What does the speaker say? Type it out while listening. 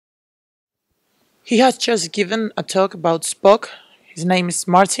He has just given a talk about Spock. His name is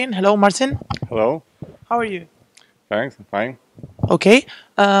Marcin. Hello, Marcin. Hello, How are you? thanks, I'm fine. Okay.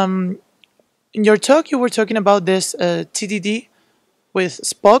 In your talk, you were talking about this TDD with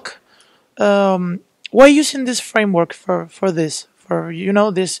Spock. Why using this framework for this? For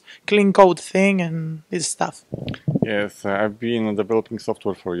this clean code thing and this stuff. Yes, I've been developing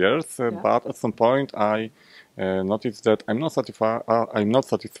software for years, but at some point I noticed that I'm not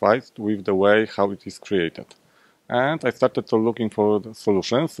satisfied with the way how it is created. And I started to looking for the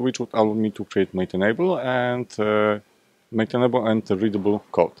solutions which would allow me to create maintainable and readable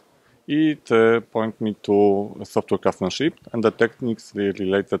code. It pointed me to software craftsmanship and the techniques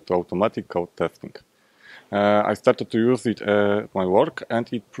related to automatic code testing. I started to use it at my work, and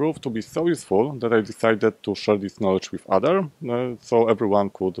it proved to be so useful that I decided to share this knowledge with others, so everyone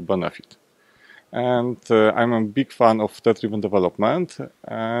could benefit. And I'm a big fan of test-driven development,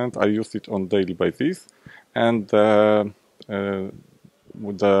 and I use it on a daily basis. And the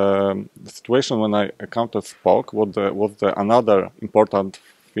situation when I encountered Spock was another important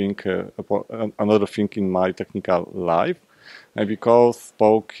thing, another thing in my technical life, because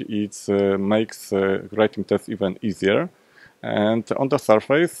Spock makes writing tests even easier. And on the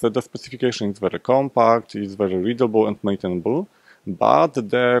surface, the specification is very compact, is very readable and maintainable. But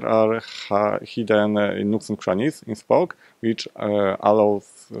there are hidden nooks and crannies in Spock, which allow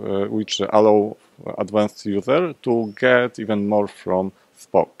advanced user to get even more from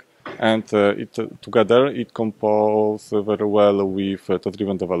Spock. And together it composes very well with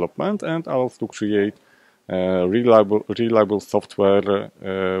test-driven development and allows to create reliable software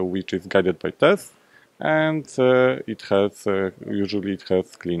which is guided by tests, and usually it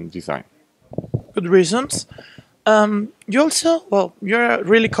has clean design. Good reasons. You're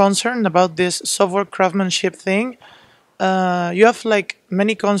really concerned about this software craftsmanship thing. You have like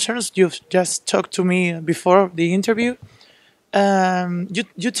many concerns. You've just talked to me before the interview.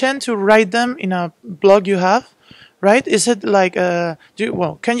 You tend to write them in a blog you have, right? Is it like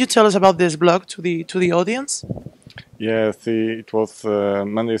can you tell us about this blog to the audience? Yes, it was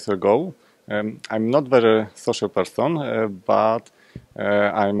many years ago. I'm not very social person, but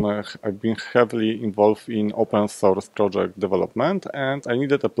I've been heavily involved in open source project development, and I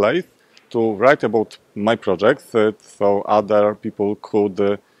needed a place to write about my projects so other people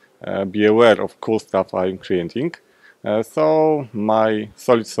could be aware of cool stuff I'm creating. So my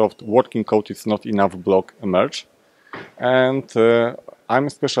solid soft working code is not enough blog emerged. And I'm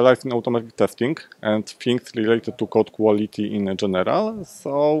specialized in automatic testing and things related to code quality in general.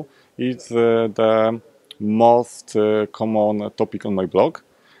 So it's the most common topic on my blog.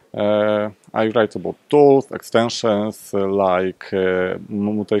 I write about tools, extensions like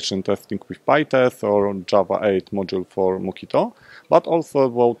mutation testing with PyTest or Java 8 module for Mockito, but also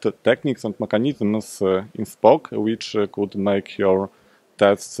about techniques and mechanisms in Spock which could make your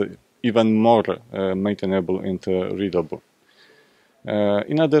tests even more maintainable and readable.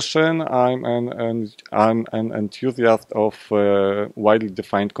 In addition, I'm an enthusiast of widely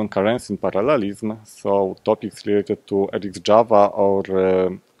defined concurrency and parallelism, so topics related to RxJava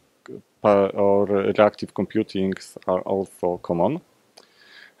or reactive computing are also common.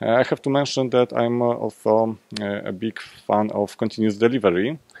 I have to mention that I'm also a big fan of continuous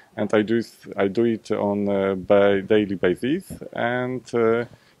delivery, and I do it on a daily basis. And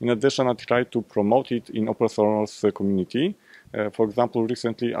in addition, I try to promote it in open source community. For example,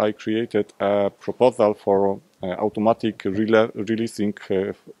 recently I created a proposal for automatic releasing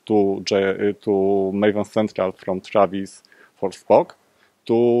to Maven Central from Travis for Spock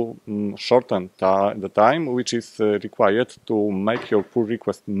to shorten the time which is required to make your pull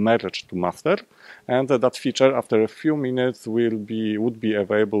request merge to master, and that feature after a few minutes would be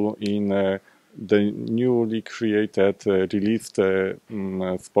available in the newly created released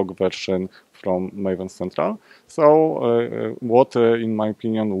Spock version from Maven Central. So what in my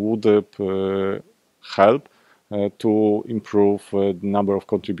opinion would help to improve the number of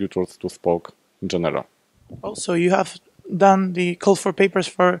contributors to Spock in general. Also, you have done the call for papers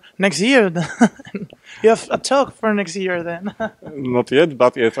for next year. You have a talk for next year then. Not yet,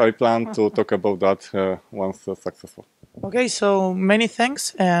 but yes, I plan to talk about that once successful. Okay, so many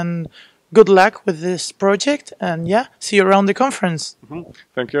thanks and good luck with this project, and yeah, see you around the conference.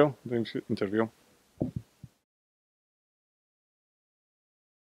 Thank you for the interview.